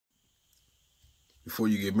before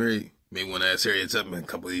you get married, you may want to ask Harriet Tubman a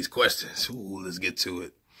couple of these questions. Ooh, let's get to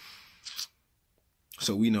it.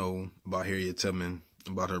 So we know about Harriet Tubman,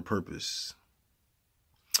 about her purpose.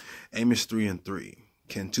 Amos 3:3.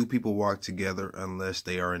 Can two people walk together unless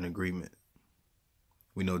they are in agreement?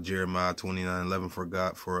 We know Jeremiah 29:11.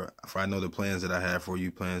 For I know the plans that I have for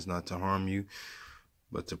you, plans not to harm you,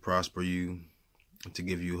 but to prosper you, and to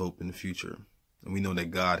give you hope in the future. And we know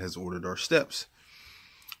that God has ordered our steps.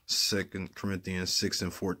 2 Corinthians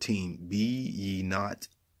 6:14. Be ye not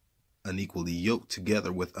unequally yoked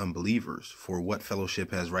together with unbelievers. For what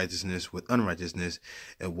fellowship has righteousness with unrighteousness,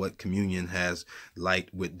 and what communion has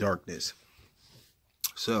light with darkness?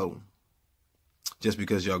 So, just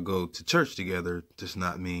because y'all go to church together does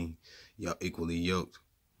not mean y'all equally yoked.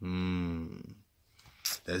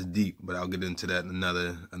 That's deep, but I'll get into that in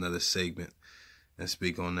another segment and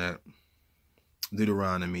speak on that.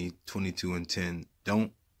 Deuteronomy 22:10.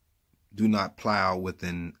 Do not plow with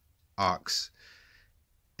an ox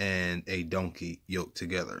and a donkey yoked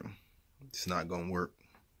together. It's not going to work.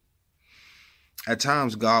 At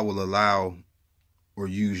times, God will allow or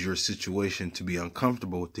use your situation to be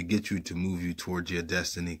uncomfortable to get you to move you towards your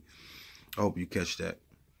destiny. I hope you catch that.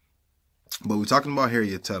 But we're talking about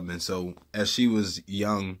Harriet Tubman. So as she was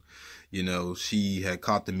young, she had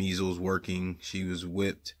caught the measles working. She was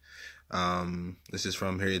whipped. This is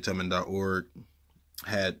from harriettubman.org.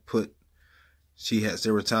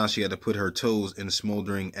 There were times she had to put her toes in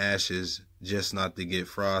smoldering ashes just not to get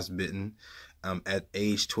frostbitten. At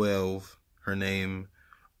age 12, her name,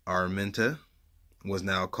 Arminta, was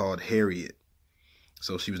now called Harriet.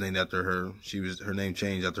 So she was named after her. Her name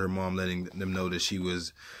changed after her mom letting them know that she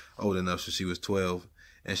was old enough, so she was 12.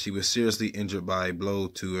 And she was seriously injured by a blow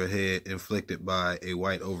to her head inflicted by a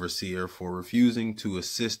white overseer for refusing to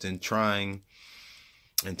assist in tying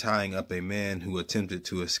up a man who attempted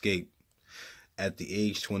to escape. At the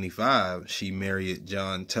age 25, she married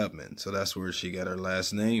John Tubman. So that's where she got her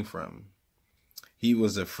last name from. He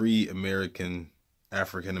was a free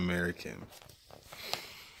African American.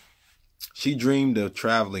 She dreamed of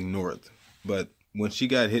traveling north, but when she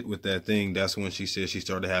got hit with that thing, that's when she said she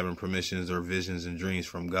started having premonitions or visions and dreams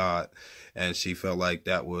from God, and she felt like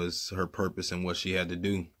that was her purpose and what she had to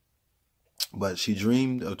do. But she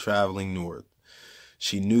dreamed of traveling north.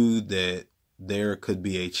 She knew that there could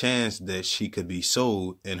be a chance that she could be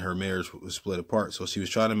sold and her marriage was split apart. So she was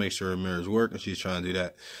trying to make sure her marriage worked, and she's trying to do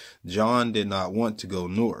that. John did not want to go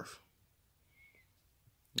north.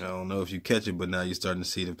 I don't know if you catch it, but now you're starting to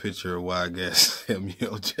see the picture of why I got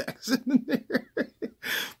Samuel Jackson in there.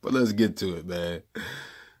 But let's get to it, man.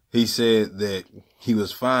 He said that he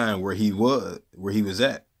was fine where he was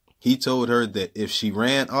at. He told her that if she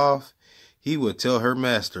ran off, he would tell her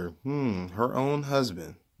master, her own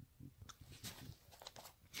husband.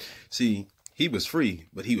 See, he was free,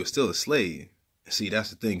 but he was still a slave. See,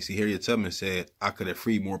 that's the thing. See, Harriet Tubman said, I could have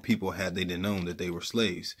freed more people had they didn't known that they were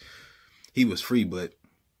slaves. He was free, but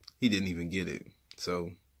he didn't even get it.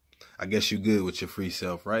 So I guess you're good with your free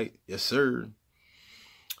self, right? Yes, sir.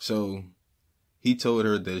 So he told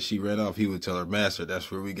her that if she ran off, he would tell her master. That's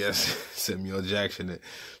where we get Samuel Jackson.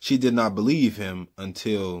 She did not believe him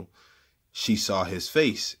until she saw his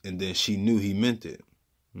face, and then she knew he meant it.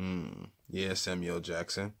 Yeah, Samuel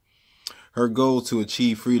Jackson. Her goal to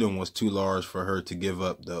achieve freedom was too large for her to give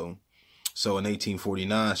up, though. So in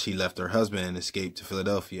 1849, she left her husband and escaped to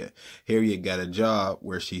Philadelphia. Harriet got a job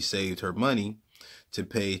where she saved her money to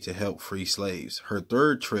pay to help free slaves. Her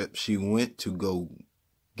third trip, she went to go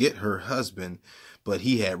get her husband, but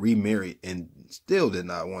he had remarried and still did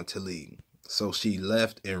not want to leave. So she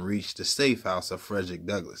left and reached the safe house of Frederick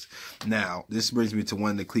Douglass. Now, this brings me to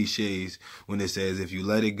one of the cliches when it says, if you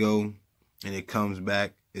let it go and it comes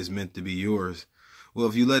back, it's meant to be yours. Well,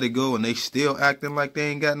 if you let it go and they still acting like they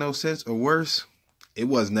ain't got no sense, or worse, it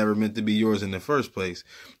was never meant to be yours in the first place.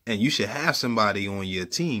 And you should have somebody on your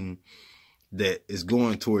team that is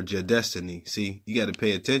going towards your destiny. See, you got to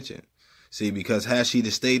pay attention. See, because had she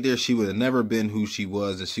just stayed there, she would have never been who she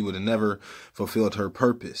was, and she would have never fulfilled her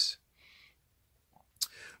purpose.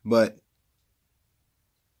 But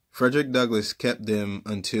Frederick Douglass kept them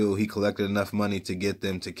until he collected enough money to get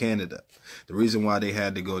them to Canada. The reason why they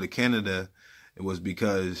had to go to Canada, it was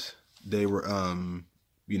because they were,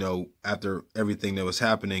 after everything that was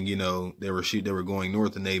happening, they were going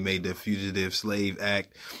north, and they made the Fugitive Slave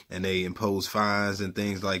Act, and they imposed fines and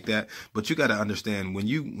things like that. But you got to understand, when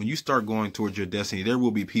you start going towards your destiny, there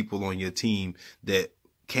will be people on your team that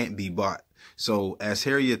can't be bought. So as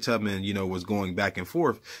Harriet Tubman, was going back and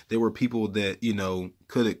forth, there were people that,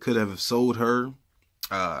 could have sold her,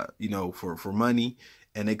 for money,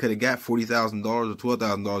 And they could have got $40,000 or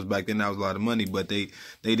 $12,000 back then. That was a lot of money, but they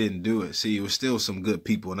didn't do it. See, it was still some good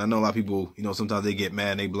people. And I know a lot of people, you know, sometimes they get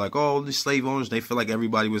mad and they be like, oh, the slave owners, they feel like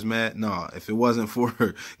everybody was mad. Nah, if it wasn't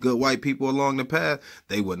for good white people along the path,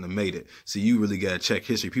 they wouldn't have made it. See, you really got to check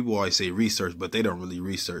history. People always say research, but they don't really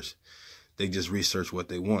research. They just research what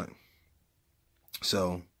they want.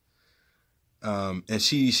 So, and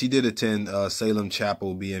she did attend Salem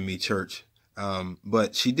Chapel BME Church.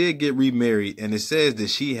 But she did get remarried, and it says that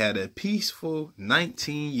she had a peaceful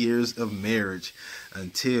 19 years of marriage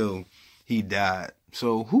until he died.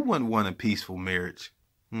 So who wouldn't want a peaceful marriage?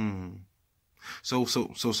 So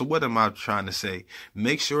what am I trying to say?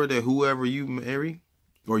 Make sure that whoever you marry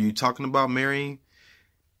or you talking about marrying,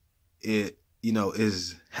 it, you know,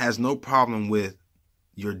 has no problem with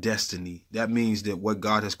your destiny. That means that what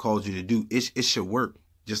God has called you to do, it should work.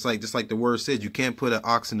 Just like the word says, you can't put an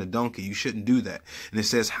ox in a donkey. You shouldn't do that. And it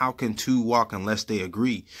says, how can two walk unless they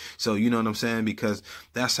agree? So, you know what I'm saying? Because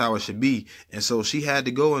that's how it should be. And so she had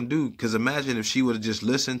to go and do, because imagine if she would have just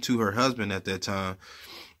listened to her husband at that time,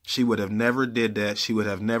 she would have never did that. She would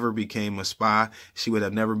have never became a spy. She would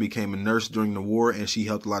have never became a nurse during the war. And she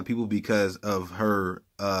helped a lot of people because of her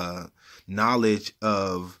knowledge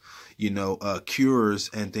of, you know, cures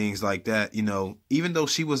and things like that, you know, even though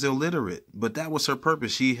she was illiterate, but that was her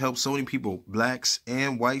purpose. She helped so many people, blacks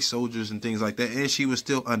and white soldiers and things like that. And she was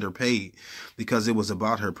still underpaid because it was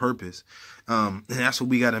about her purpose. And that's what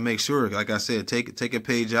we got to make sure. Like I said, take a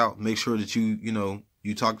page out, make sure that you know,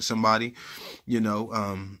 you talk to somebody, you know,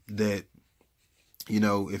 that, you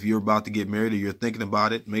know, if you're about to get married or you're thinking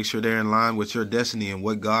about it, make sure they're in line with your destiny and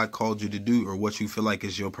what God called you to do or what you feel like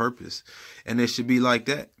is your purpose. And it should be like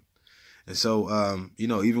that. And so, you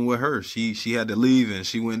know, even with her, she had to leave and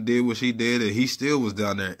she went and did what she did and he still was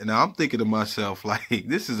down there. And now I'm thinking to myself, like,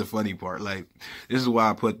 this is the funny part. Like, this is why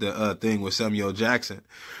I put the thing with Samuel Jackson,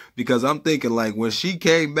 because I'm thinking like when she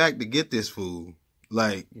came back to get this fool,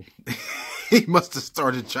 like he must have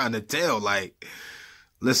started trying to tell, like,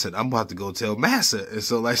 listen, I'm about to go tell Massa. And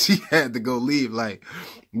so like she had to go leave, like,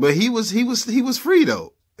 but he was free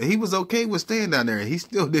though. He was okay with staying down there and he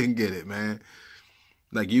still didn't get it, man.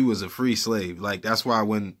 Like you was a free slave. Like that's why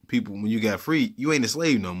when you got free, you ain't a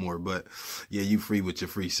slave no more. But yeah, you free with your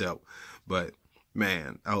free self. But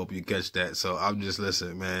man, I hope you catch that. So I'm just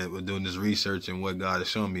listening, man. We're doing this research and what God has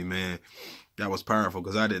shown me, man. That was powerful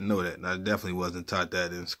because I didn't know that. And I definitely wasn't taught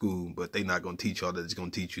that in school. But they not going to teach all that. It's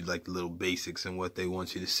going to teach you like the little basics and what they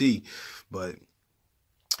want you to see. But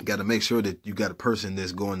you got to make sure that you got a person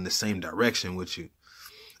that's going the same direction with you.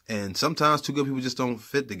 And sometimes two good people just don't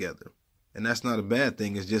fit together. And that's not a bad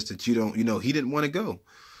thing. It's just that you don't, you know, he didn't want to go.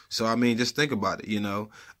 So, I mean, just think about it, you know.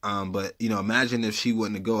 But, you know, imagine if she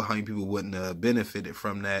wouldn't have go, how many people wouldn't have benefited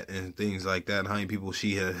from that and things like that. And how many people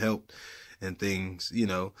she had helped and things, you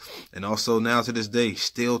know. And also now to this day,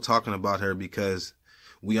 still talking about her because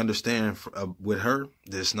we understand with her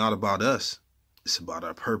that it's not about us. It's about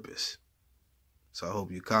our purpose. So I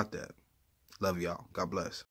hope you caught that. Love y'all. God bless.